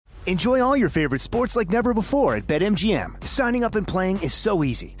Enjoy all your favorite sports like never before at BetMGM. Signing up and playing is so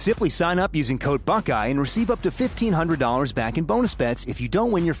easy. Simply sign up using code Buckeye and receive up to $1,500 back in bonus bets if you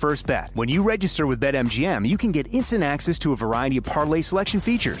don't win your first bet. When you register with BetMGM, you can get instant access to a variety of parlay selection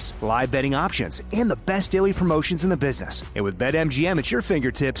features, live betting options, and the best daily promotions in the business. And with BetMGM at your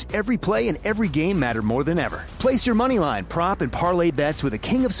fingertips, every play and every game matter more than ever. Place your moneyline, prop, and parlay bets with the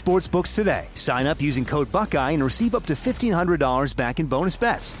king of sportsbooks today. Sign up using code Buckeye and receive up to $1,500 back in bonus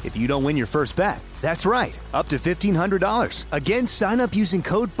bets if you don't win your first bet. That's right, up to $1,500. Again, sign up using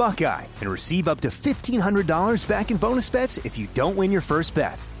code Buckeye and receive up to $1,500 back in bonus bets if you don't win your first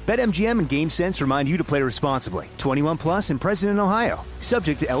bet. BetMGM and GameSense remind you to play responsibly. 21 plus and present in Ohio.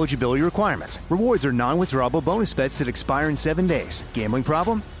 Subject to eligibility requirements. Rewards are non-withdrawable bonus bets that expire in 7 days. Gambling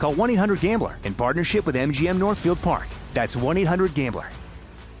problem? Call 1-800-GAMBLER in partnership with MGM Northfield Park. That's 1-800-GAMBLER.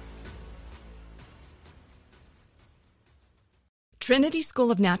 Trinity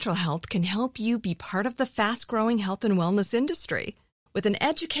School of Natural Health can help you be part of the fast-growing health and wellness industry. With an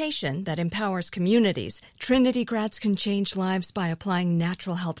education that empowers communities, Trinity grads can change lives by applying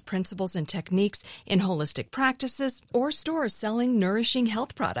natural health principles and techniques in holistic practices or stores selling nourishing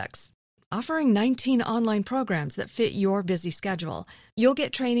health products. Offering 19 online programs that fit your busy schedule, you'll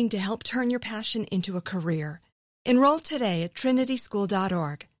get training to help turn your passion into a career. Enroll today at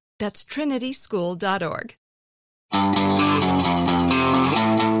trinityschool.org. That's trinityschool.org.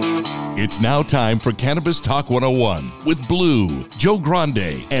 It's now time for Cannabis Talk 101 with Blue, Joe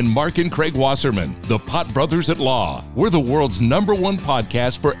Grande, and Mark and Craig Wasserman, the Pot Brothers at Law. We're the world's #1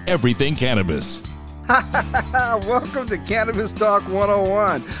 podcast for everything cannabis. Welcome to Cannabis Talk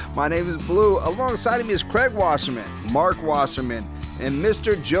 101. My name is Blue. Alongside me is Craig Wasserman, Mark Wasserman, and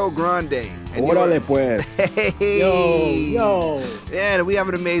Mr. Joe Grande. Órale pues. Hey. Yo. Man, we have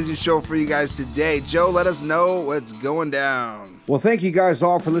an amazing show for you guys today. Joe, let us know what's going down. Well, thank you guys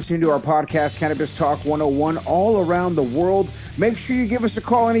all for listening to our podcast, Cannabis Talk 101, all around the world. Make sure you give us a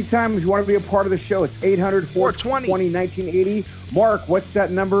call anytime if you want to be a part of the show. It's 800-420-1980. Mark, what's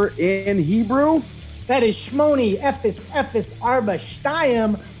that number in Hebrew? That is Shmoni Ephes Ephes Arba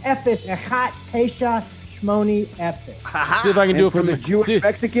Shtayim Ephes Echat Tesha Shmoni Ephes. See if I can do it from the Jewish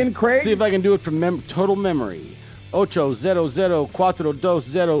Mexican, Craig. See if I can do it from total memory.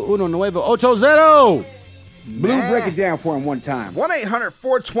 800-420-1980. Blue, break it down for him one time.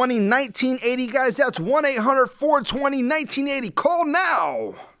 1-800-420-1980, guys. That's 1-800-420-1980. Call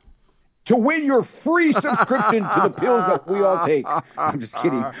now to win your free subscription to the pills that we all take. I'm just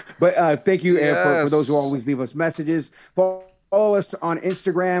kidding. But thank you for those who always leave us messages. Follow us on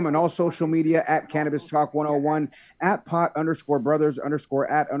Instagram and all social media at Cannabis Talk 101, at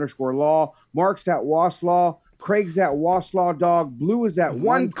pot_brothers_at_law. Mark's at Waslaw. Craig's at Waslaw Dog. Blue is at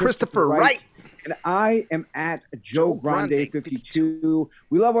one Christopher Wright. And I am at Joe Grande 52.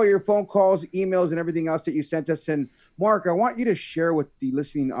 We love all your phone calls, emails, and everything else that you sent us. And Mark, I want you to share with the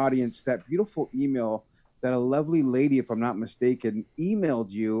listening audience that beautiful email that a lovely lady, if I'm not mistaken,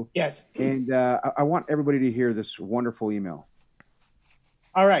 emailed you. Yes. And I want everybody to hear this wonderful email.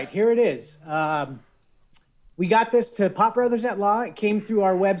 All right, here it is. We got this to Pot Brothers at Law. It came through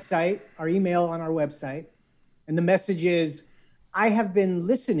our website, our email on our website. And the message is, I have been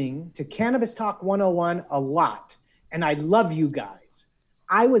listening to Cannabis Talk 101 a lot, and I love you guys.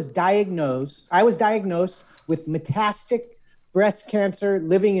 I was diagnosed with metastatic breast cancer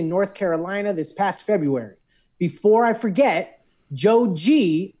living in North Carolina this past February. Before I forget, Joe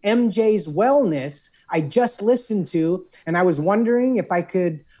G, MJ's Wellness, I just listened to, and I was wondering if I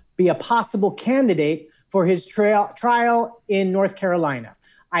could be a possible candidate for his trial in North Carolina.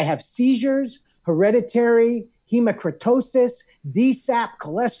 I have seizures, hereditary hemochromatosis, DSAP,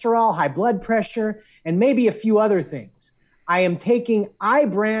 cholesterol, high blood pressure, and maybe a few other things. I am taking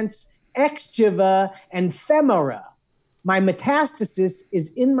Ibrance, Exjava, and Femara. My metastasis is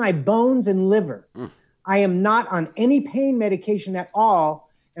in my bones and liver. I am not on any pain medication at all,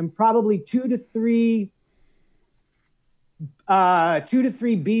 and probably 2 to 3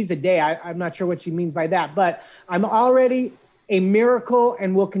 Bs a day. I'm not sure what she means by that, but I'm already a miracle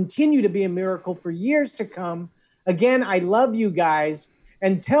and will continue to be a miracle for years to come. Again, I love you guys,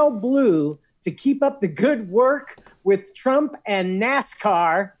 and tell Blue to keep up the good work with Trump and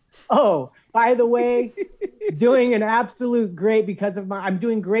NASCAR. Oh, by the way, I'm doing great because of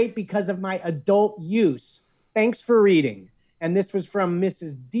my adult use. Thanks for reading. And this was from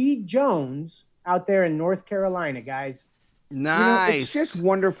Mrs. D. Jones out there in North Carolina, guys. Nice. It's just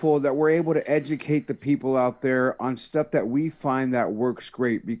wonderful that we're able to educate the people out there on stuff that we find that works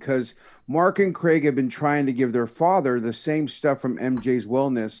great, because Mark and Craig have been trying to give their father the same stuff from MJ's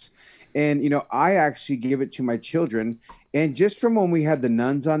Wellness. And, I actually give it to my children. And just from when we had the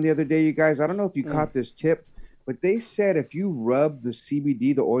nuns on the other day, you guys, I don't know if you caught this tip, but they said if you rub the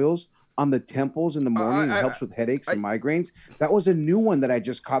CBD, the oils, on the temples in the morning, it helps with headaches and migraines. That was a new one that I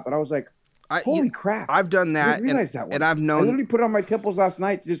just caught that I was like, holy crap. I've done that. I didn't realize that one. And I've known. I literally put it on my temples last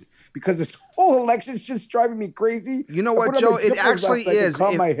night just because this whole election's just driving me crazy. You know what, Joe? It actually is.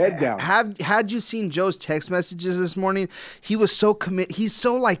 Calm my head down. Had you seen Joe's text messages this morning? He was so He's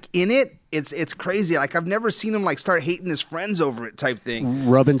so like in it. It's crazy. Like I've never seen him like start hating his friends over it type thing.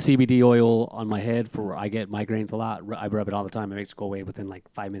 Rubbing CBD oil on my head I get migraines a lot. I rub it all the time. It makes it go away within like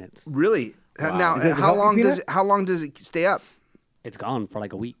 5 minutes. Really? Wow. Now, how long does it stay up? It's gone for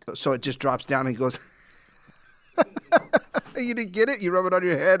like a week. So it just drops down and goes. You didn't get it? You rub it on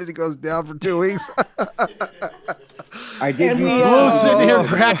your head and it goes down for 2 weeks. I did. Blue's sitting here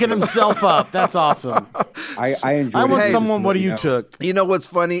cracking himself up. That's awesome. I enjoyed. I want it. someone. What you took? You know what's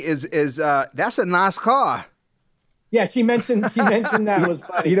funny is that's a nice car. Yeah, she mentioned that was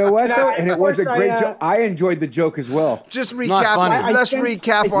funny. You know what though? And it was a great joke. I enjoyed the joke as well. Just recap. Let's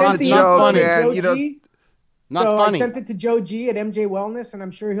recap on the joke, joke, man. You know. Not so funny. I sent it to Joe G at MJ Wellness, and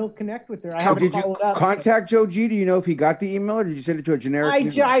I'm sure he'll connect with her. I haven't followed up. Contact Joe G? Do you know if he got the email, or did you send it to a generic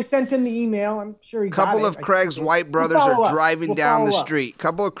email? I sent him the email. I'm sure he got it. Couple of Craig's white brothers are driving down the street.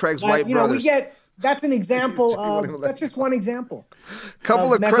 Couple of Craig's white brothers. That's an example of. That's just one example.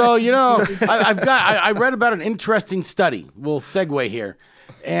 Couple of So I read about an interesting study. We'll segue here,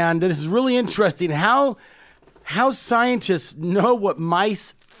 and this is really interesting. How scientists know what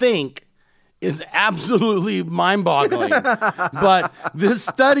mice think is absolutely mind-boggling. But this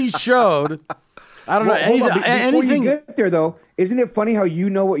study showed, I don't know, before you get there, though, isn't it funny how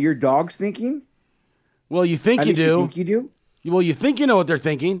you know what your dog's thinking? Well, you think you do. You think you do? Well, you think you know what they're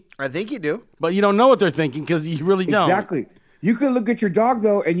thinking. I think you do. But you don't know what they're thinking because you really don't. Exactly. You could look at your dog,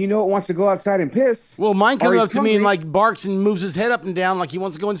 though, and you know it wants to go outside and piss. Well, mine comes up to me and, like, barks and moves his head up and down like he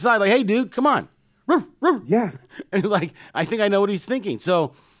wants to go inside. Like, hey, dude, come on. Yeah. And, like, I think I know what he's thinking.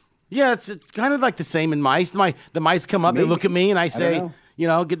 So... yeah, it's kind of like the same in mice. The mice come up, they look at me, and I say,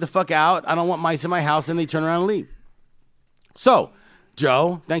 get the fuck out. I don't want mice in my house, and they turn around and leave. So,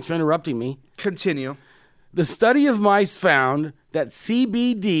 Joe, thanks for interrupting me. Continue. The study of mice found that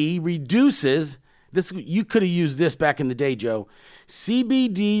CBD reduces, you could have used this back in the day, Joe.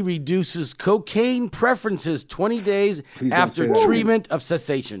 CBD reduces cocaine preferences 20 days after treatment of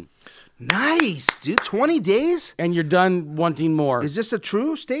cessation. Nice, dude. 20 days? And you're done wanting more. Is this a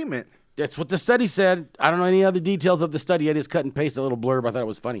true statement? That's what the study said. I don't know any other details of the study. I just cut and paste a little blurb. I thought it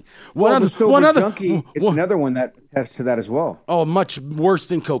was funny. Junkie, it's another one that attests to that as well. Oh, much worse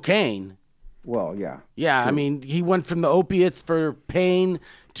than cocaine. Well, yeah. Yeah, true. I mean, he went from the opiates for pain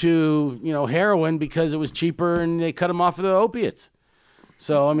to, heroin because it was cheaper and they cut him off of the opiates.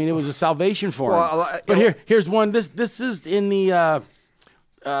 So, I mean, it was a salvation for him. But here's one. This is in the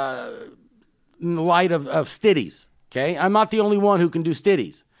light of stitties, okay? I'm not the only one who can do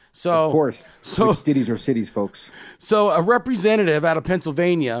stitties. So, of course. Which stitties are cities, folks. So a representative out of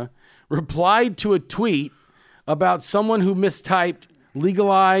Pennsylvania replied to a tweet about someone who mistyped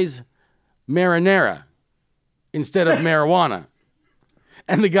legalize marinara instead of marijuana.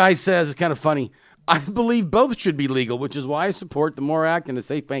 And the guy says, it's kind of funny, I believe both should be legal, which is why I support the MORE Act and the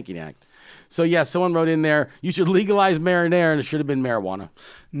Safe Banking Act. So, yeah, someone wrote in there, you should legalize marinara, and it should have been marijuana.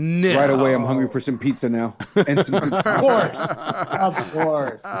 No. Right away, I'm hungry for some pizza now. And some Of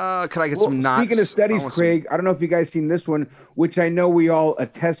course. Can I get some nuts? Speaking of studies, Craig, I don't know if you guys seen this one, which I know we all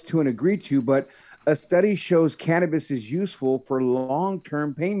attest to and agree to, but a study shows cannabis is useful for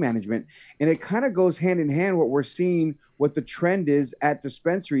long-term pain management. And it kind of goes hand in hand what we're seeing, what the trend is at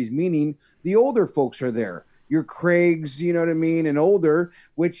dispensaries, meaning the older folks are there. Your Craigs, you know what I mean, and older,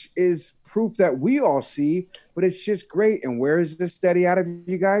 which is proof that we all see, but it's just great. And where is this study out of,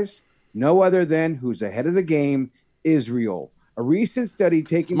 you guys? No other than who's ahead of the game, Israel. A recent study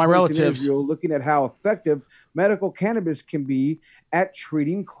taking place in Israel looking at how effective medical cannabis can be at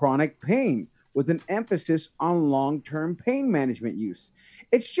treating chronic pain, with an emphasis on long-term pain management use.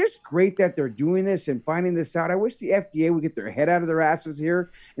 It's just great that they're doing this and finding this out. I wish the FDA would get their head out of their asses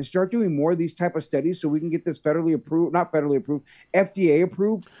here and start doing more of these type of studies so we can get this federally approved, not federally approved, FDA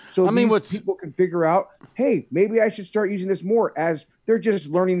approved. So people can figure out, hey, maybe I should start using this more, as they're just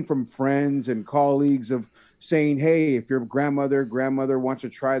learning from friends and colleagues of saying, hey, if your grandmother wants to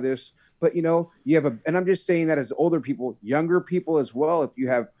try this, but you have and I'm just saying that as older people, younger people as well, if you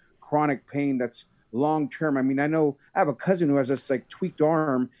have chronic pain that's long-term. I mean, I have a cousin who has this like tweaked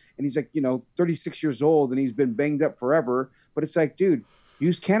arm, and he's like, 36 years old, and he's been banged up forever. But it's like, dude,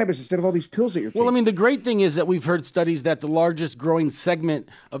 Use cannabis instead of all these pills that you're taking. Well, I mean, the great thing is that we've heard studies that the largest growing segment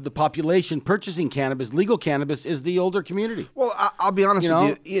of the population purchasing cannabis, legal cannabis, is the older community. Well, I'll be honest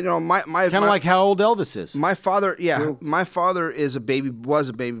with you. You know, my kind of like how old Elvis is. My father, my father was a baby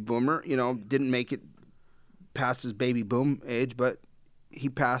boomer. You know, didn't make it past his baby boom age, but he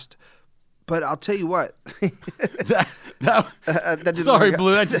passed. But I'll tell you what. Sorry,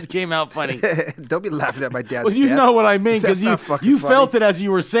 Blue. That just came out funny. Don't be laughing at my dad. Well, you know what I mean, because you felt it as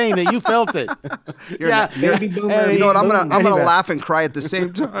you were saying it. You felt it. Baby boomer. You know what? I'm gonna laugh and cry at the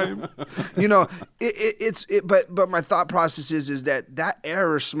same time. You know, but my thought process is that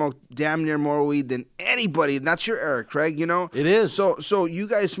era smoked damn near more weed than anybody. And that's your era, Craig. You know, it is. So you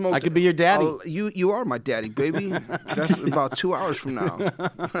guys smoked. I could be your daddy. You are my daddy, baby. That's about 2 hours from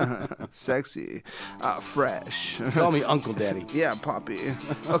now. Sexy, fresh. Call me Uncle Daddy. Yeah, Poppy.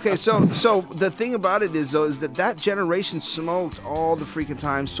 Okay, so the thing about it is that generation smoked all the freaking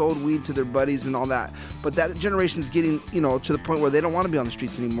time, sold weed to their buddies and all that. But that generation's getting, you know, to the point where they don't want to be on the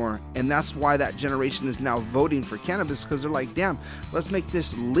streets anymore, and that's why that generation is now voting for cannabis, because they're like, damn, let's make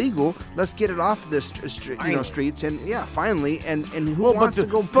this legal. Let's get it off the streets, and finally, and who wants to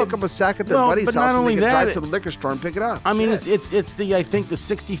go pick up a sack at their buddy's house and they can drive to the liquor store and pick it up? I mean, it's the I think the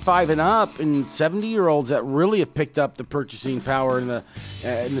 65 and up and 70-year-olds that really have picked up the purchasing power in the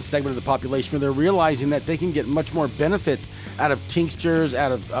segment of the population where they're realizing that they can get much more benefits out of tinctures,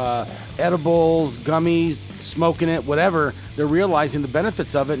 out of edibles, gummies, smoking it, whatever. They're realizing the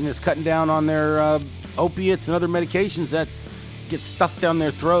benefits of it, and it's cutting down on their opiates and other medications that get stuffed down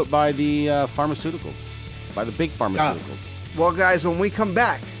their throat by the pharmaceuticals, by the big pharmaceuticals. Well, guys, when we come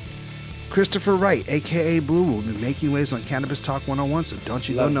back, Christopher Wright, a.k.a. Blue, will be making waves on Cannabis Talk 101, so don't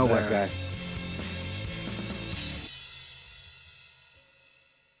you go nowhere. That guy.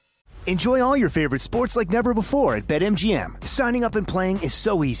 Enjoy all your favorite sports like never before at BetMGM. Signing up and playing is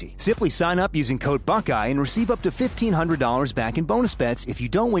so easy. Simply sign up using code Buckeye and receive up to $1,500 back in bonus bets if you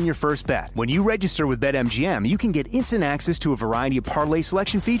don't win your first bet. When you register with BetMGM, you can get instant access to a variety of parlay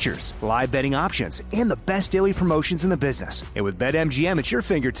selection features, live betting options, and the best daily promotions in the business. And with BetMGM at your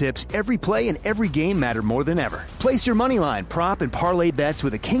fingertips, every play and every game matter more than ever. Place your moneyline, prop, and parlay bets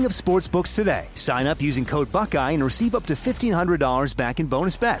with the king of sportsbooks today. Sign up using code Buckeye and receive up to $1,500 back in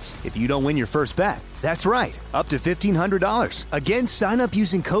bonus bets if you don't win your first bet. That's right, up to $1,500. Again, sign up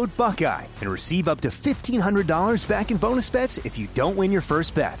using code Buckeye and receive up to $1,500 back in bonus bets if you don't win your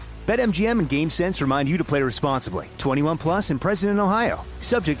first bet. BetMGM and GameSense remind you to play responsibly. 21 plus and present in Ohio.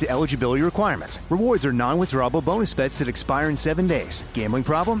 Subject to eligibility requirements. Rewards are non-withdrawable bonus bets that expire in 7 days. Gambling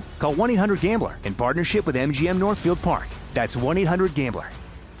problem? Call 1-800-GAMBLER in partnership with MGM Northfield Park. That's 1-800-GAMBLER.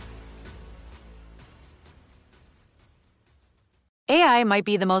 AI might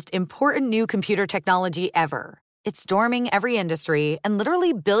be the most important new computer technology ever. It's storming every industry, and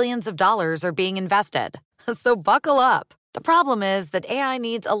literally billions of dollars are being invested. So buckle up. The problem is that AI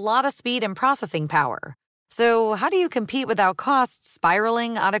needs a lot of speed and processing power. So how do you compete without costs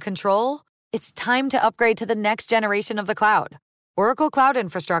spiraling out of control? It's time to upgrade to the next generation of the cloud. Oracle Cloud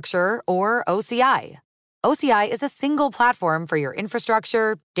Infrastructure, or OCI. OCI is a single platform for your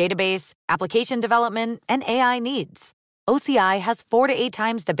infrastructure, database, application development, and AI needs. OCI has 4 to 8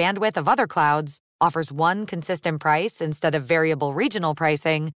 times the bandwidth of other clouds, offers one consistent price instead of variable regional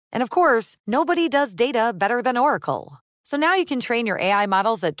pricing, and of course, nobody does data better than Oracle. So now you can train your AI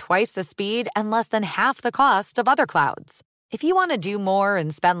models at twice the speed and less than half the cost of other clouds. If you want to do more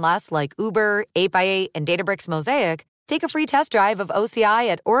and spend less like Uber, 8x8, and Databricks Mosaic, take a free test drive of OCI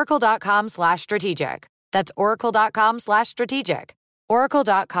at oracle.com/strategic. That's oracle.com/strategic.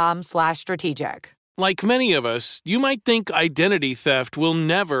 Oracle.com/strategic. Like many of us, you might think identity theft will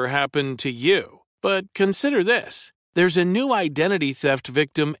never happen to you. But consider this. There's a new identity theft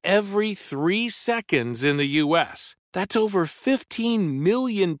victim every 3 seconds in the U.S. That's over 15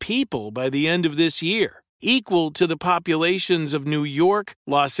 million people by the end of this year, equal to the populations of New York,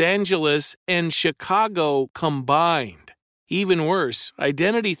 Los Angeles, and Chicago combined. Even worse,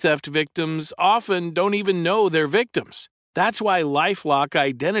 identity theft victims often don't even know they're victims. That's why LifeLock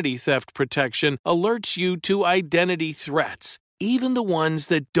Identity Theft Protection alerts you to identity threats, even the ones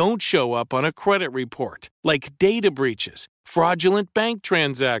that don't show up on a credit report, like data breaches, fraudulent bank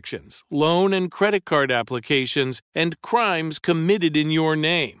transactions, loan and credit card applications, and crimes committed in your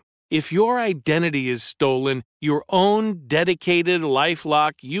name. If your identity is stolen, your own dedicated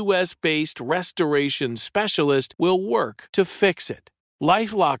LifeLock U.S.-based restoration specialist will work to fix it.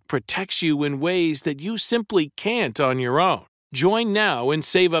 LifeLock protects you in ways that you simply can't on your own. Join now and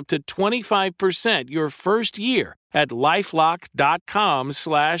save up to 25% your first year at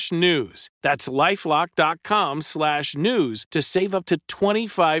LifeLock.com/news. That's LifeLock.com/news to save up to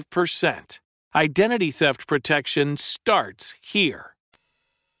 25%. Identity theft protection starts here.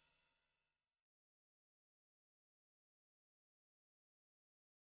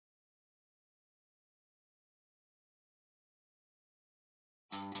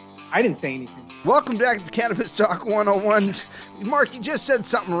 I didn't say anything. Welcome back to Cannabis Talk 101. Mark, you just said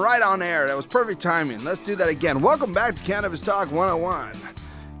something right on air. That was perfect timing. Let's do that again. Welcome back to Cannabis Talk 101.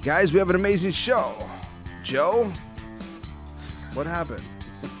 Guys, we have an amazing show. Joe, what happened?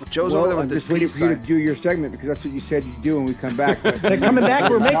 Joe's over there with I'm this just waiting peace for you to sign. do your segment because that's what you said you do when we come back. They're coming back.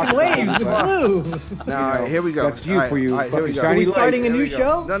 We're making waves with Blue. No, here we go. That's you for you. All right, here we Fucking go. shiny Are we starting lights. a new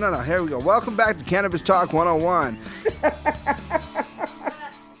show? No. Here we go. Welcome back to Cannabis Talk 101.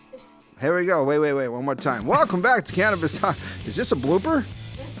 Here we go. Wait. One more time. Welcome back to Cannabis Talk. Is this a blooper?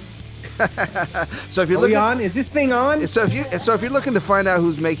 So if you're Are we looking, on? Is this thing on? So if you're looking to find out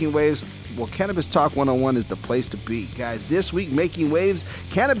who's making waves, well, Cannabis Talk 101 is the place to be, guys. This week, making waves,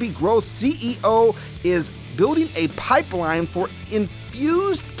 Canopy Growth CEO is building a pipeline for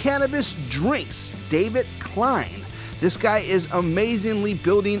infused cannabis drinks. David Klein. This guy is amazingly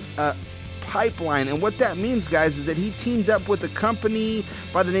building a pipeline, and what that means, guys, is that he teamed up with a company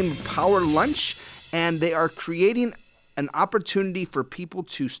by the name of Power Lunch, and they are creating an opportunity for people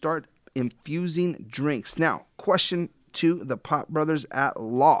to start infusing drinks. Now, question to the Pot Brothers at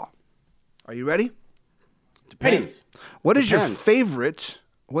Law. Are you ready? Depends. What is your favorite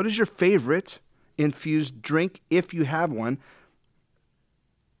infused drink if you have one?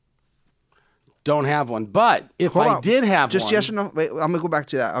 Don't have one, but if Hold I on. did have just one, yes or no. Wait, I'm gonna go back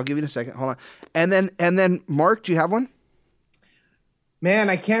to that. I'll give you in a second. Hold on. And then Mark, do you have one? Man,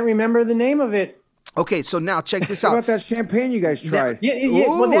 I can't remember the name of it. Okay, so now check this How out. about that champagne you guys tried? Yeah.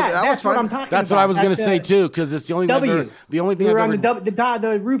 Ooh, Well, that that's was what fun. I'm talking about. that's what I was going to At say the too, because it's the only W. the only thing We I've were on ever.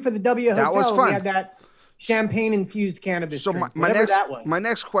 the roof of the W Hotel. That was and fun. We had that champagne infused cannabis So drink, my whatever next that was. my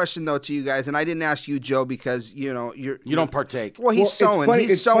next question though to you guys, and I didn't ask you, Joe, because you don't partake. Well, he's sewing. He's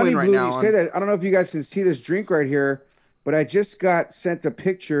It's sewing funny, right Blue, now. you say that. I don't know if you guys can see this drink right here, but I just got sent a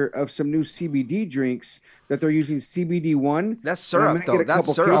picture of some new CBD drinks that they're using CBD1. That's syrup, though.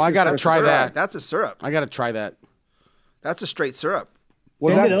 That's syrup. I gotta try Syrup. that. That's a syrup. I got to try that. That's a straight syrup.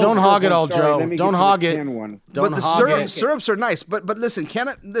 Well, Send that's it Don't over. hog it all, Sorry, Joe. let me Don't get to hog the it. can one. Don't But the hog syrups are nice. But listen,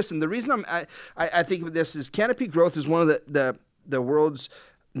 listen. The reason I think of this is Canopy Growth is one of the world's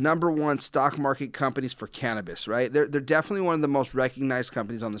 #1 stock market companies for cannabis. Right? They're definitely one of the most recognized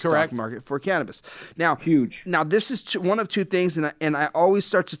companies on the Correct. stock market for cannabis. Now, Huge. Now this is one of two things, and I always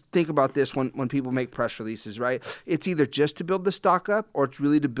start to think about this when people make press releases. Right? It's either just to build the stock up, or it's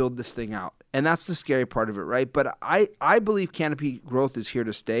really to build this thing out. And that's the scary part of it, right? But I believe Canopy Growth is here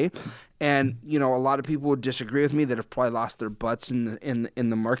to stay. And, a lot of people would disagree with me that have probably lost their butts in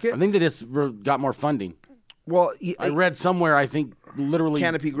the market. I think they just got more funding. Well, I read somewhere, I think literally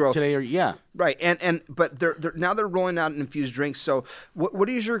Canopy Growth today, right, but they're rolling out an infused drink. So, what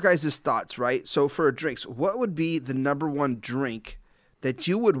is your guys' thoughts, right? So, for drinks, what would be the #1 drink that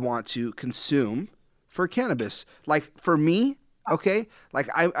you would want to consume for cannabis? Like for me, okay, like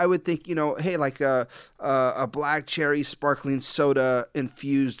I would think, hey, like a black cherry sparkling soda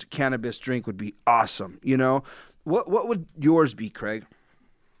infused cannabis drink would be awesome. What would yours be, Craig?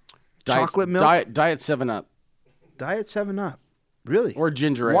 Chocolate milk, Diet 7-Up, Diet 7-Up, really, or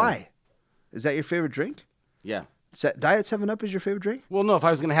ginger ale. Why? Is that your favorite drink? Yeah. Diet 7-Up is your favorite drink? Well, no. If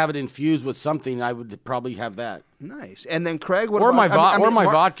I was going to have it infused with something, I would probably have that. Nice. And then Craig, what Or about my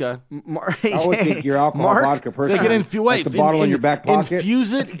vodka. I would think your alcohol vodka They person. get Like the bottle in your back pocket.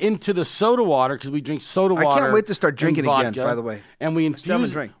 Infuse it into the soda water because we drink soda I water. can't wait to start drinking and again, vodka, by the way. And we Still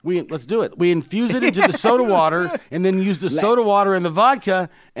haven't infuse. drank. Let's do it. We infuse it into the soda water and then use the soda water and the vodka,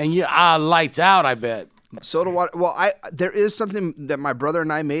 and lights out. I bet. Soda water. Well, there is something that my brother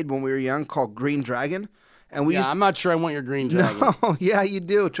and I made when we were young called Green Dragon. And we I'm not sure I want your green dragon. No, yeah, you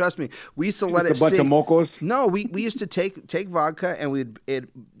do. Trust me. We used to let it Just a bunch sing. of mocos? No, we used to take vodka and we'd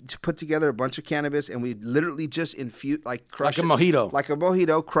put together a bunch of cannabis and we'd literally just infuse, crush Like a mojito. like a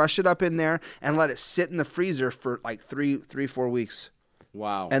mojito, crush it up in there and let it sit in the freezer for like 4 weeks.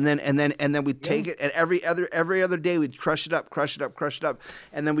 Wow. And then we'd take it, and every other day we'd crush it up,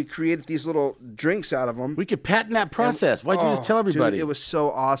 and then we created these little drinks out of them. We could patent that process. Why'd you just tell everybody? Dude, it was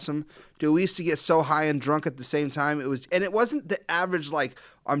so awesome. Dude, we used to get so high and drunk at the same time. It wasn't the average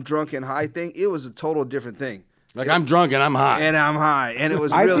I'm drunk and high thing. It was a total different thing. I'm drunk and I'm high. And I'm high, and it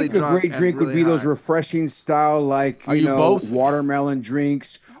was I really think a drunk great and drink would really be those high. refreshing style, Are you both? watermelon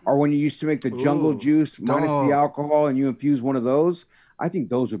drinks or when you used to make the jungle juice minus the alcohol and you infuse one of those, I think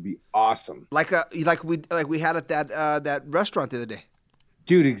those would be awesome. Like we had at that restaurant the other day.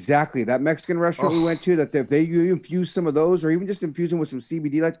 Dude, exactly. That Mexican restaurant we went to, that if you infuse some of those, or even just infuse them with some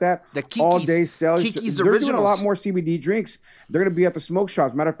CBD like that, all day sales. Kiki's They're Originals. doing a lot more CBD drinks. They're going to be at the smoke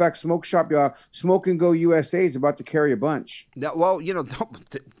shops. Matter of fact, Smoke Shop, Smoke and Go USA is about to carry a bunch. Well,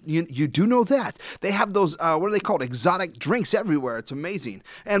 you do know that. They have those, what are they called? Exotic drinks everywhere. It's amazing.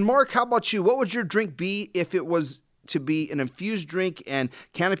 And Mark, how about you? What would your drink be if it was to be an infused drink and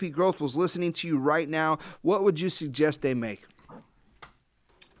Canopy Growth was listening to you right now? What would you suggest they make?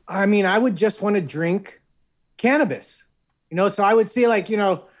 I mean, I would just want to drink cannabis, so I would say like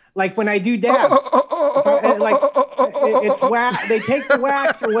when I do dabs, it's wax. They take the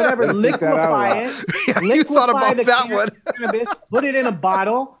wax or whatever, liquefy it, you thought about that one. Cannabis, put it in a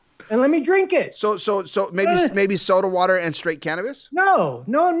bottle and let me drink it. So maybe soda water and straight cannabis?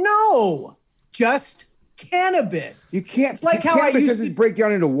 No. Just cannabis. You can't. It's like how cannabis doesn't break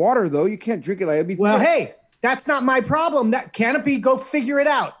down into water though. You can't drink it like it'd be. Well, hey, that's not my problem. That Canopy, go figure it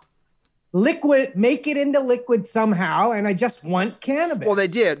out. Liquid, make it into liquid somehow, and I just want cannabis. Well, they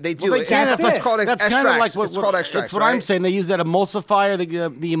did. They do. Well, It's called that's extracts. kind of like it's called extracts. That's what I'm saying. They use that emulsifier,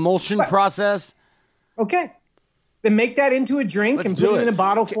 the emulsion process. Okay. Then make that into a drink and put it in a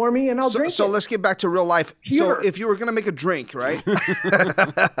bottle for me, and I'll drink it. So let's get back to real life. Pure. So if you were going to make a drink, right?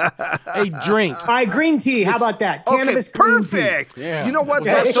 A drink. All right, green tea. How about that? Cannabis perfect. Green tea. Yeah. You know what?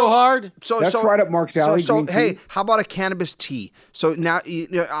 That's so hard. That's right up Mark's alley. So green tea. hey, how about a cannabis tea? So now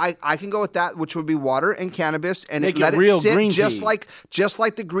I can go with that, which would be water and cannabis, and Make let it real it sit green just tea.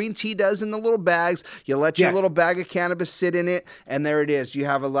 like the green tea does in the little bags. You let your little bag of cannabis sit in it, and there it is. You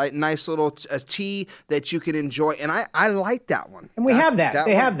have a nice little tea that you can enjoy, and I like that one. And we have that.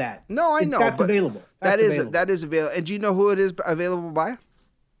 They one. have that. No, I know. That's but available. That is available. And do you know who it is available by?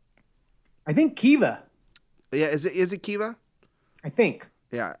 I think Kiva. Yeah, is it Kiva? I think.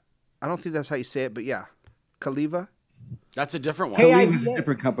 Yeah, I don't think that's how you say it, but yeah, Kaliva. That's a different one. Kaliva is a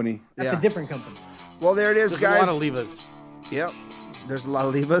different company. That's a different company. Well, there it is, There's guys. a lot of levas. Yep. There's a lot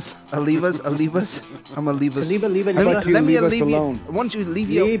of levas. Alivas. I'm a levas. Leave it. I'd like you to leave us alleviate- alone. Why don't you Leave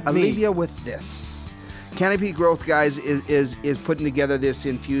me. alleviate you with this? Canopy Growth, guys, is putting together this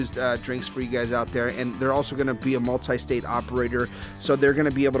infused drinks for you guys out there, and they're also going to be a multi-state operator, so they're going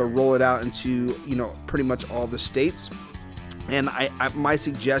to be able to roll it out into pretty much all the states. And my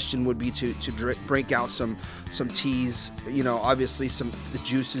suggestion would be to break out some teas, obviously the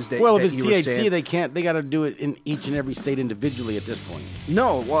juices that. Well, that if it's you were THC, saying. they can't. They got to do it in each and every state individually at this point.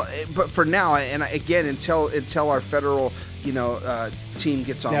 No, well, but for now, and again, until our federal, team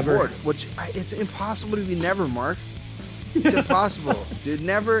gets on board, which it's impossible to be never, Mark. It's impossible, dude.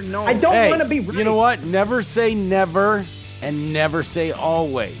 Never, no. I don't want to be right. You know what? Never say never, and never say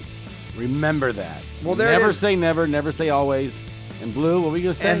always. Remember that. Well, there never it is. say never, never say always. And Blue, what were we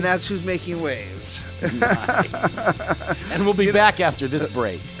gonna say? And that's who's making waves. Nice. And we'll be back after this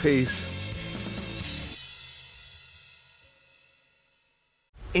break. Peace.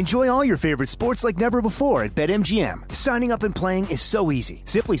 Enjoy all your favorite sports like never before at BetMGM. Signing up and playing is so easy.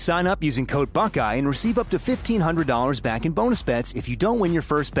 Simply sign up using code Buckeye and receive up to $1,500 back in bonus bets if you don't win your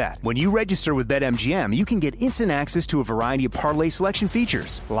first bet. When you register with BetMGM, you can get instant access to a variety of parlay selection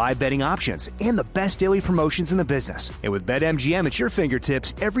features, live betting options, and the best daily promotions in the business. And with BetMGM at your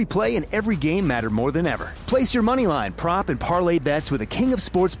fingertips, every play and every game matter more than ever. Place your moneyline, prop, and parlay bets with the king of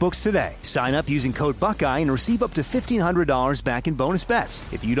sportsbooks today. Sign up using code Buckeye and receive up to $1,500 back in bonus bets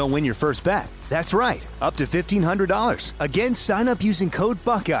if you don't win your first bet. That's right, up to $1,500. Again, sign up using code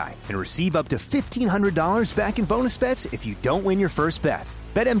Buckeye and receive up to $1,500 back in bonus bets if you don't win your first bet.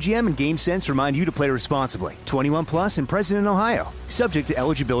 BetMGM and GameSense remind you to play responsibly. 21 plus and present in Ohio. Subject to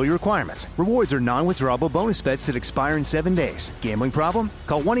eligibility requirements. Rewards are non-withdrawable bonus bets that expire in 7 days. Gambling problem?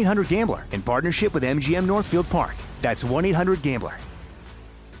 Call 1-800-GAMBLER in partnership with MGM Northfield Park. That's 1-800-GAMBLER.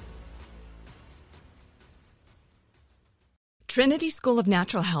 Trinity School of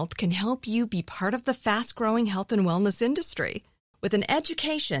Natural Health can help you be part of the fast-growing health and wellness industry. With an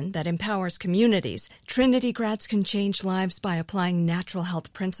education that empowers communities, Trinity grads can change lives by applying natural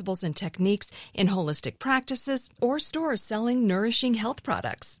health principles and techniques in holistic practices or stores selling nourishing health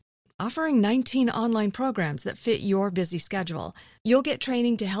products. Offering 19 online programs that fit your busy schedule, you'll get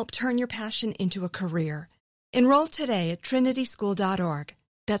training to help turn your passion into a career. Enroll today at trinityschool.org.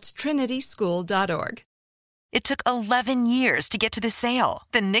 That's trinityschool.org. It took 11 years to get to this sale.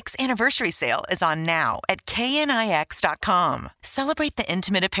 The Knix Anniversary Sale is on now at knix.com. Celebrate the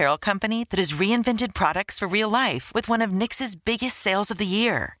intimate apparel company that has reinvented products for real life with one of Knix's biggest sales of the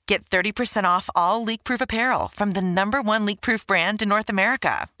year. Get 30% off all leak-proof apparel from the #1 leak-proof brand in North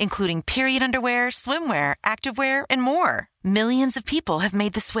America, including period underwear, swimwear, activewear, and more. Millions of people have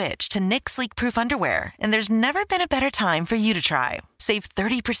made the switch to Knix leak-proof underwear, and there's never been a better time for you to try. Save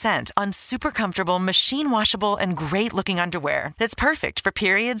 30% on super comfortable, machine-washable, and great-looking underwear that's perfect for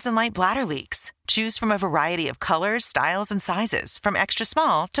periods and light bladder leaks. Choose from a variety of colors, styles, and sizes, from extra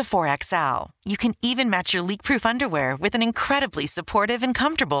small to 4XL. You can even match your leak-proof underwear with an incredibly supportive and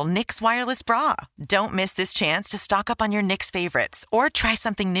comfortable Knix wireless bra. Don't miss this chance to stock up on your Knix favorites or try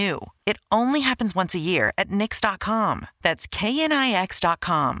something new. It only happens once a year at Knix.com. That's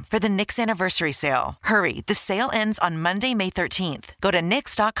KNIX.com for the Knix Anniversary Sale. Hurry, the sale ends on Monday, May 13th. Go to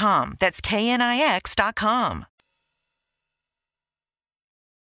Knix.com. That's KNIX.com.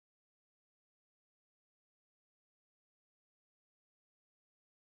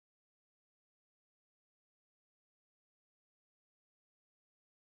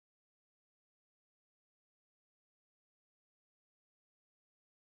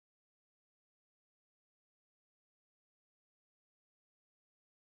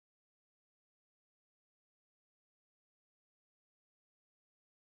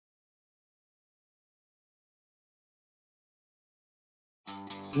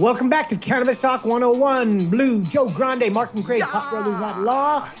 Welcome back to Cannabis Talk 101. Blue, Joe Grande, Mark and Craig, Pop Brothers at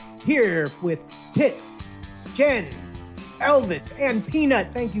Law, here with Pitt, Jen, Elvis, and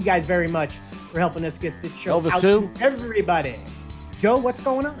Peanut. Thank you guys very much for helping us get this show Elvis out who? to everybody. Joe, what's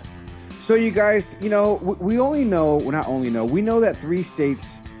going on? So you guys, we only know, well, not only know, we know that 3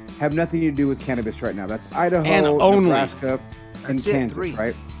 states have nothing to do with cannabis right now. That's Idaho, And only. Nebraska, and That's it, Kansas, 3.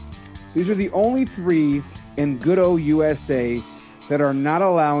 right? These are the only 3 in good old USA that are not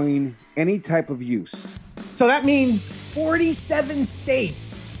allowing any type of use. So that means 47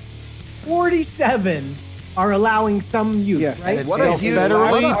 states, 47 are allowing some use, Yes. right? It's What a still huge-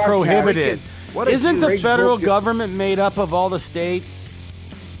 federally what a- prohibited. What a Isn't the huge- federal Greg- government made up of all the states?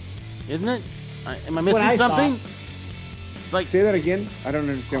 Isn't it? Am I what missing I something? Like Say that again. I don't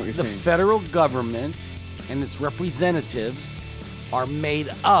understand what the you're saying. federal government and its representatives are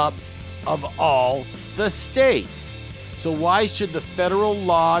made up of all the states. So why should the federal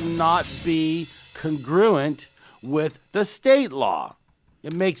law not be congruent with the state law?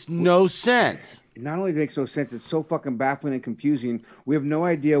 It makes no sense. Not only makes no sense, it's so fucking baffling and confusing. We have no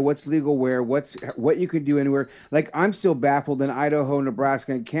idea what's legal where, what you can do anywhere. Like, I'm still baffled in Idaho,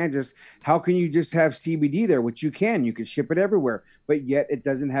 Nebraska, and Kansas. How can you just have CBD there, which you can ship it everywhere, but yet it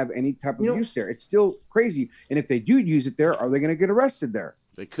doesn't have any type of use there. It's still crazy. And if they do use it there, are they going to get arrested there?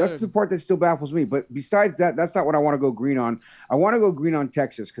 They could. That's the part that still baffles me. But besides that, that's not what I want to go green on. I want to go green on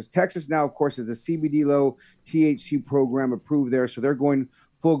Texas, because Texas now, of course, is a CBD low THC program approved there. So they're going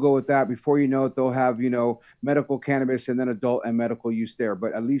full go with that. Before you know it, they'll have, medical cannabis and then adult and medical use there.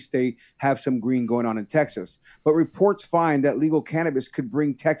 But at least they have some green going on in Texas. But reports find that legal cannabis could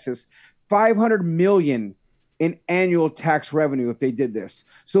bring Texas $500 million in annual tax revenue if they did this.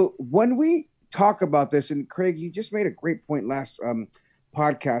 So when we talk about this, and Craig, you just made a great point last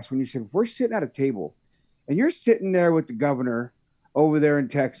podcast when you said, if we're sitting at a table and you're sitting there with the governor over there in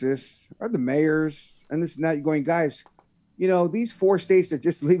Texas or the mayors and this and that, you're going, guys, these 4 states that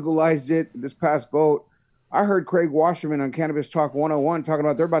just legalized it this past vote, I heard Craig Wasserman on Cannabis Talk 101 talking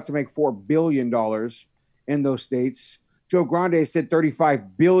about they're about to make $4 billion in those states. Joe Grande said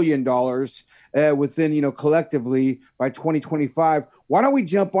 $35 billion within, collectively by 2025. Why don't we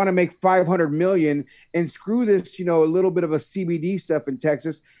jump on and make $500 million and screw this, a little bit of a CBD stuff in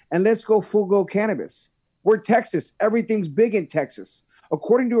Texas, and let's go full go cannabis. We're Texas. Everything's big in Texas.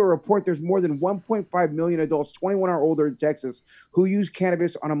 According to a report, there's more than 1.5 million adults 21 or older in Texas who use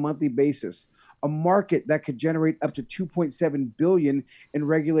cannabis on a monthly basis. A market that could generate up to $2.7 billion in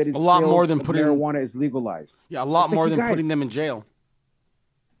regulated sales. A lot more than putting marijuana is legalized. Yeah, a lot more than putting them in jail.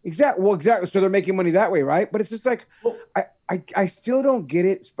 Exactly. Well, exactly. So they're making money that way, right? But it's just like, I still don't get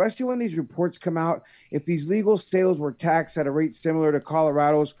it, especially when these reports come out. If these legal sales were taxed at a rate similar to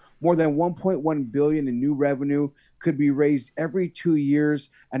Colorado's, more than $1.1 billion in new revenue could be raised every 2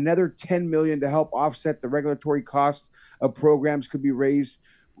 years. Another $10 million to help offset the regulatory costs of programs could be raised.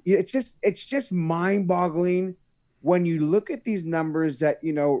 It's just mind-boggling when you look at these numbers that,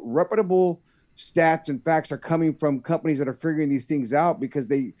 reputable stats and facts are coming from companies that are figuring these things out, because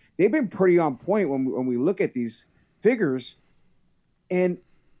they've been pretty on point when we look at these figures. And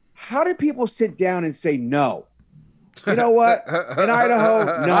how do people sit down and say no? You know what? In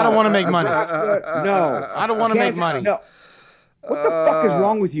Idaho, no. I don't want to make money. Nebraska, no. I don't want to make Kansas, money. No. What the fuck is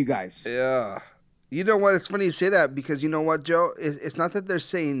wrong with you guys? Yeah. You know what? It's funny you say that because you know what, Joe? It's not that they're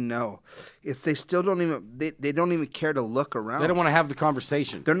saying no. It's they still don't even they don't even care to look around. They don't want to have the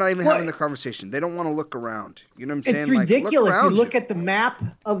conversation. They're not even having the conversation. They don't want to look around. You know what I'm saying? It's ridiculous. Like, look you look at the map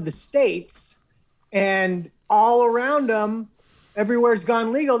of the states, and all around them, everywhere's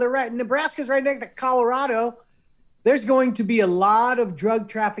gone legal. They're right. Nebraska's right next to Colorado. There's going to be a lot of drug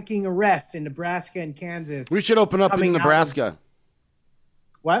trafficking arrests in Nebraska and Kansas. We should open up in Nebraska.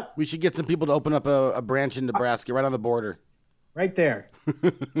 What? We should get some people to open up a branch in Nebraska, right on the border. Right there.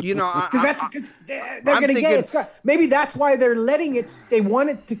 You know, because they're going to get it. Maybe that's why they're letting it. They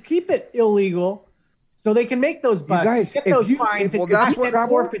want it to keep it illegal, so they can make those busts, get those fines, and get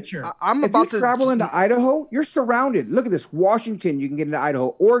forfeiture. If you travel into Idaho, you're surrounded. Look at this: Washington, you can get into Idaho;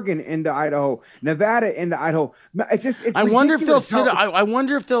 Oregon into Idaho; Nevada into Idaho. It's I wonder if they'll sit. I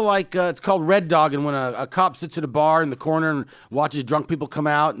wonder if they'll like. It's called red dogging when a cop sits at a bar in the corner and watches drunk people come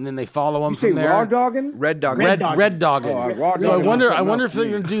out, and then they follow them from there. Raw dogging? Red dogging. Red dogging. So I wonder if they're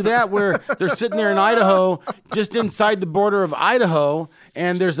going to do that where they're sitting there in Idaho, just inside the border of Idaho,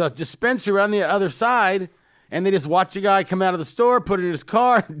 and there's a dispensary on the other side. And they just watch the guy come out of the store, put it in his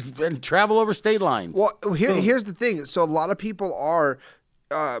car, and travel over state lines. Well, here's the thing. So a lot of people are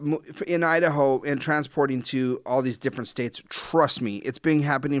in Idaho and transporting to all these different states. Trust me, it's been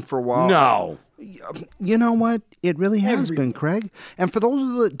happening for a while. No. You know what? It really has been, Craig. And for those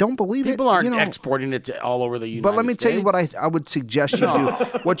that don't believe people aren't exporting it to all over the United States. But let me tell you what I would suggest you do.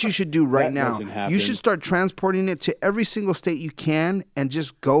 What you should do right now. You should start transporting it to every single state you can and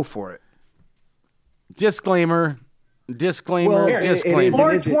just go for it. Disclaimer. Well,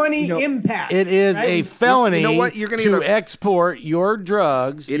 420 impact. It is a felony you know what? You're gonna to export your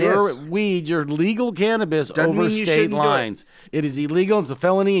drugs, your weed, your legal cannabis over state lines. It is illegal. It's a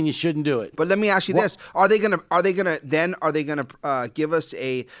felony, and you shouldn't do it. But let me ask you this: Are they gonna give us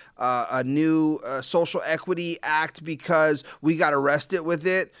a new social equity act because we got arrested with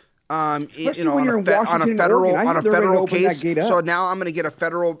it? Especially when you're in Washington on a federal case. So now I'm going to get a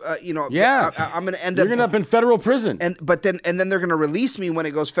federal, I'm going to end up. You're going to end up in federal prison. And then they're going to release me when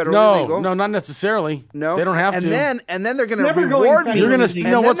it goes federally illegal. No, not necessarily. No, they don't have to. And then they're going to reward me. You're going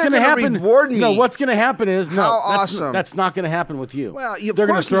to what's going to happen? Reward me. No, what's going to happen is awesome. That's not going to happen with you. Well, they're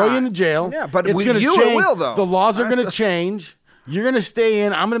going to throw you in jail. Yeah, but it's with gonna you change. it will though. The laws are going to change. You're going to stay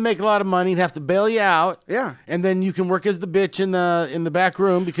in. I'm going to make a lot of money and have to bail you out. Yeah. And then you can work as the bitch in the back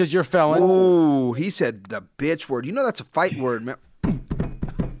room because you're a felon. Oh, he said the bitch word. You know that's a fight word, man.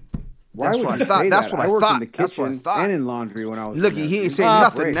 Why would you say that? That's what I worked in the kitchen and in laundry when I was. Look, he ain't saying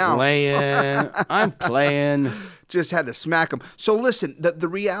nothing now. I'm playing. Just had to smack him. So listen, the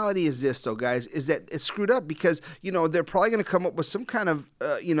reality is this, though, guys, is that it's screwed up because they're probably going to come up with some kind of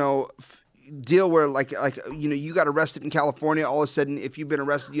deal where like you got arrested in California. All of a sudden, if you've been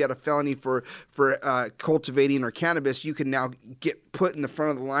arrested, you had a felony for cultivating or cannabis. You can now get put in the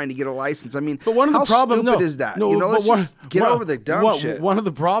front of the line to get a license. I mean, but one of the problems is that? Let's just get over the dumb shit. One of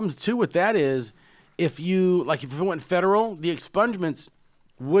the problems too with that is if it went federal, the expungements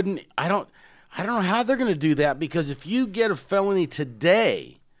wouldn't. I don't know how they're going to do that because if you get a felony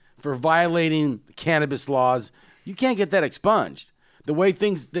today for violating cannabis laws, you can't get that expunged. The way the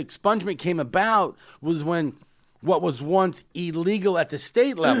expungement came about was when what was once illegal at the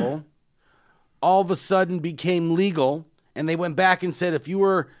state level all of a sudden became legal, and they went back and said if you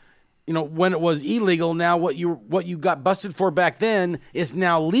were, when it was illegal, now what you got busted for back then is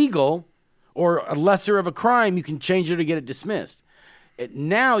now legal or a lesser of a crime, you can change it or get it dismissed.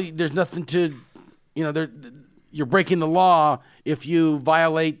 Now there's nothing to, you're breaking the law if you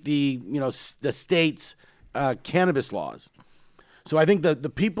violate the state's cannabis laws. So I think the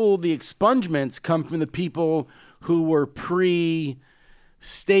expungements come from the people who were pre-state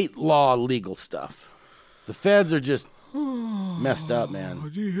law legal stuff. The feds are just messed up,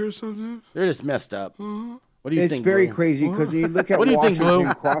 man. Do you hear something? They're just messed up. What do you think? It's very Blue? crazy because when you look at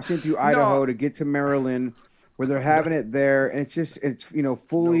Washington crossing through Idaho to get to Maryland, where they're having it there, and it's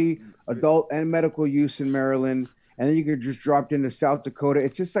fully adult and medical use in Maryland, and then you can just drop into South Dakota.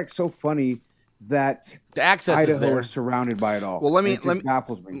 It's just like so funny that the access Idaho is there. is surrounded by it all. Well, let me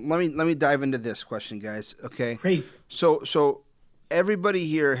baffles me. Let me dive into this question, guys. Okay, crazy. So everybody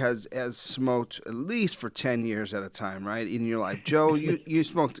here has smoked at least for 10 years at a time, right? In your life, Joe, you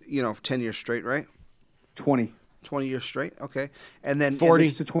smoked 10 years straight, right? 20 years straight. Okay, and then 40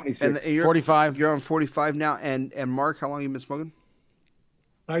 to 26, and 45. You're on 45 now, and Mark, how long have you been smoking?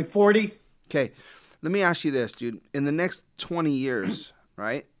 40. Okay, let me ask you this, dude. In the next 20 years,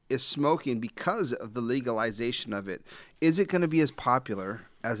 right? is smoking because of the legalization of it. Is it going to be as popular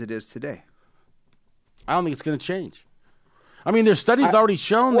as it is today? I don't think it's going to change. I mean, there's studies already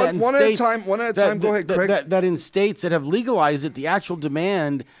shown that in states... One at a time. Go ahead, Craig. That in states that have legalized it, the actual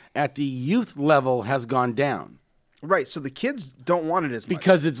demand at the youth level has gone down. Right, so the kids don't want it as much.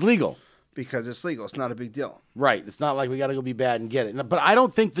 Because it's legal. Because it's legal. It's not a big deal. Right. It's not like we got to go be bad and get it. But I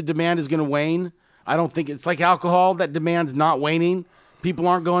don't think the demand is going to wane. I don't think it's like alcohol. That demand's not waning. People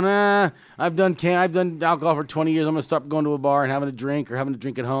aren't going, I've done alcohol for 20 years. I'm going to stop going to a bar and having a drink or having a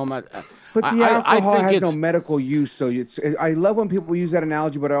drink at home. But the alcohol has no medical use, so I love when people use that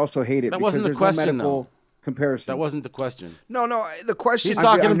analogy, but I also hate it. That wasn't the question, though. Comparison. That wasn't the question. No. The question. He's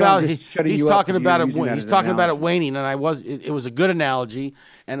talking about it waning, and it was a good analogy,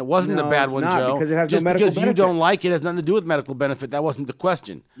 and it wasn't a bad one, Joe. Because it has just no medical because benefit. You don't like it has nothing to do with medical benefit. That wasn't the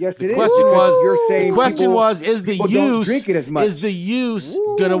question. Yes, it is. Question was, you're saying the question was, is the use drink it as much. Is the use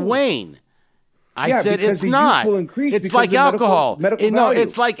gonna wane? I said it's the not. Use will increase it's like alcohol. Medical value.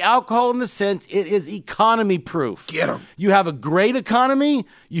 It's like alcohol in the sense it is economy proof. Get 'em. You have a great economy,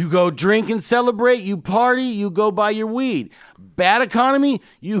 you go drink and celebrate, you party, you go buy your weed. Bad economy,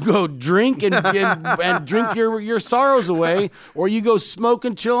 you go drink and drink your sorrows away, or you go smoke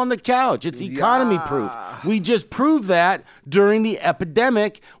and chill on the couch. It's economy proof. We just proved that during the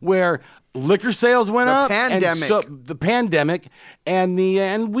epidemic where liquor sales went up, pandemic. and the pandemic,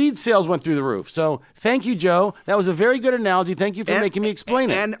 and weed sales went through the roof. So thank you, Joe. That was a very good analogy. Thank you for making me explain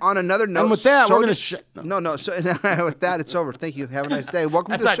it. And on another note, and with that, we're going to No. So with that, it's over. Thank you. Have a nice day.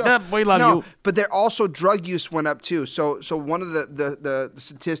 Welcome to the show. We love you. But there also drug use went up too. So one of the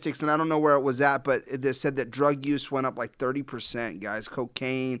statistics, and I don't know where it was at, but they said that drug use went up like 30%. Guys,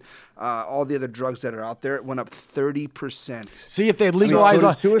 cocaine, all the other drugs that are out there, it went up 30%. See if they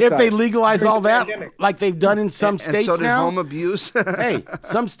legalize all that, like they've done in some states and so did now. Home abuse. Hey,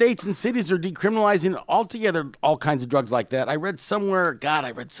 some states and cities are decriminalizing altogether all kinds of drugs like that. I read somewhere, God,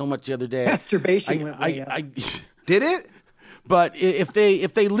 I read so much the other day. Masturbation went way up. Did it? But if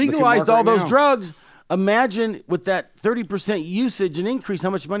they legalized all those drugs, imagine with that 30% usage and increase, how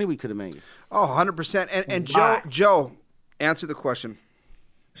much money we could have made. Oh, 100%. And Joe, answer the question.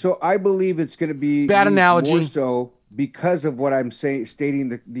 So I believe it's going to be bad analogy. More so because of what I'm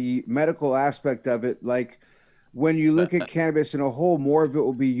stating, the medical aspect of it. Like when you look at cannabis in a whole, more of it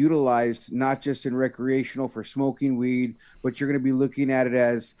will be utilized not just in recreational for smoking weed, but you're going to be looking at it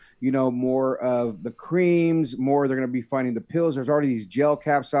as, more of the creams, more they're going to be finding the pills. There's already these gel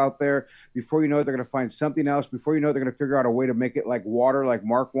caps out there. Before you know it, they're going to find something else. Before you know it, they're going to figure out a way to make it like water, like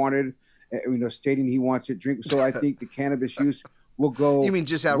Mark wanted, stating he wants it drink. So I think the cannabis use will go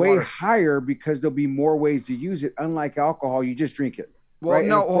way higher because there'll be more ways to use it. Unlike alcohol, you just drink it. Well, right?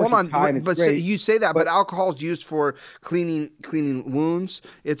 no, hold on. But you say that, but alcohol is used for cleaning wounds.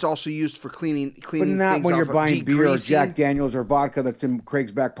 It's also used for cleaning. But not things when you're off buying beer or Jack Daniels or vodka that's in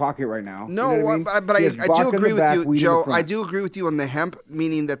Craig's back pocket right now. No, you know what I mean? but I do agree with you, Joe. I do agree with you on the hemp,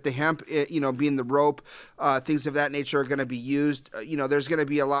 meaning that the hemp, being the rope, things of that nature are going to be used. There's going to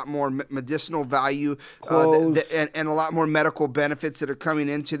be a lot more medicinal value and a lot more medical benefits that are coming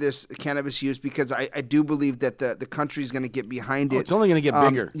into this cannabis use because I do believe that the country is going to get behind it. It's only going to get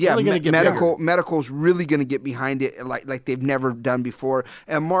bigger. Yeah, medical's really going to get behind it like they've never done before.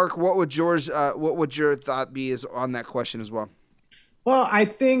 And Mark, what would your thought be on that question as well? Well, I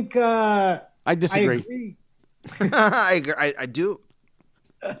think I disagree. I agree. I do.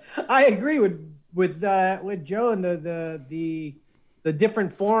 I agree with Joe and the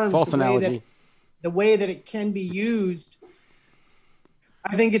different forms. False analogy. The way that it can be used.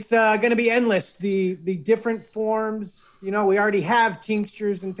 I think it's going to be endless. The different forms, we already have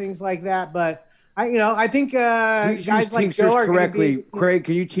tinctures and things like that, but I think guys like Joe are correctly. Be, Craig,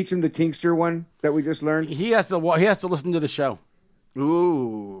 can you teach him the tincture one that we just learned? He has to listen to the show.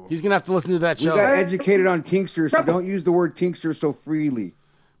 Ooh, he's gonna have to listen to that show. We got educated on tinctures, so don't use the word tincture so freely.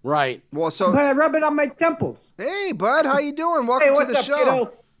 Right. Well, but I rub it on my temples. Hey, bud, how you doing? Welcome to the show.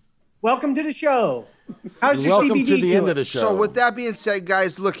 Kiddo? Welcome to the show. How's your Welcome CBD to the doing? end of the show. So with that being said,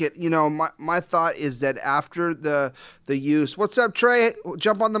 guys, look at my thought is that after the use, what's up, Trey?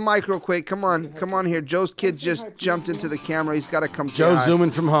 Jump on the mic real quick. Come on here. Joe's kid just jumped into the camera. He's got to come. Joe's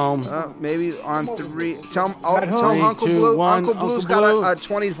zooming from home. Maybe on 3. Tell him Three, Uncle 2, Blue. 1, Uncle Blue's got a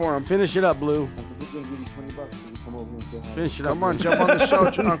 20 for him. Finish it up, Blue. Finish it up. Come on, jump on the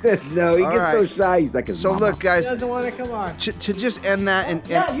show. He said no. He gets so shy. He's like his mama. Look, guys. He doesn't want to come on. To just end that and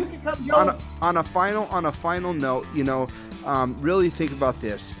you can come, Joe. on a final note, really think about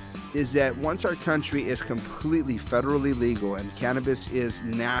this. Is that once our country is completely federally legal and cannabis is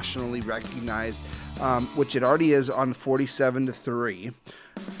nationally recognized, which it already is on 47-3,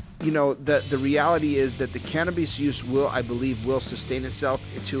 the reality is that the cannabis use will sustain itself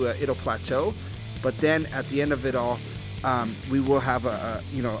it'll plateau, but then at the end of it all, we will have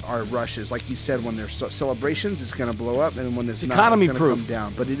our rushes. Like you said, when there's celebrations, it's going to blow up, and when there's not, it's going to come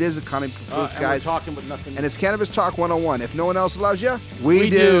down. But it is economy proof, guys. We're talking with nothing. And it's Cannabis Talk 101. If no one else loves you, we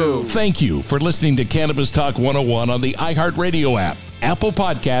do. Thank you for listening to Cannabis Talk 101 on the iHeartRadio app, Apple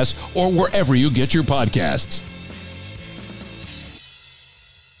Podcasts, or wherever you get your podcasts.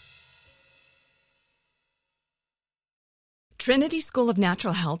 Trinity School of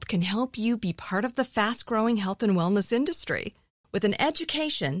Natural Health can help you be part of the fast-growing health and wellness industry. With an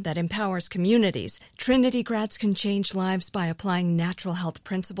education that empowers communities, Trinity grads can change lives by applying natural health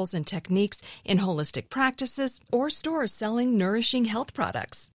principles and techniques in holistic practices or stores selling nourishing health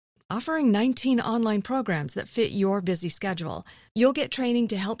products. Offering 19 online programs that fit your busy schedule, you'll get training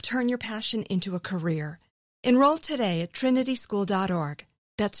to help turn your passion into a career. Enroll today at trinityschool.org.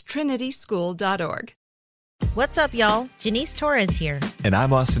 That's trinityschool.org. What's up, y'all? Janice Torres here. And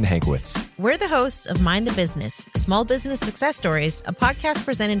I'm Austin Hankwitz. We're the hosts of Mind the Business, Small Business Success Stories, a podcast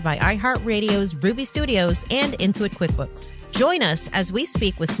presented by iHeartRadio's Ruby Studios and Intuit QuickBooks. Join us as we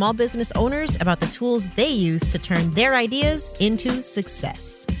speak with small business owners about the tools they use to turn their ideas into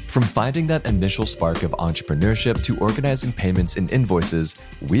success. From finding that initial spark of entrepreneurship to organizing payments and invoices,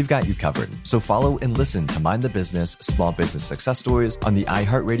 we've got you covered. So follow and listen to Mind the Business, Small Business Success Stories on the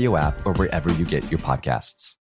iHeartRadio app or wherever you get your podcasts.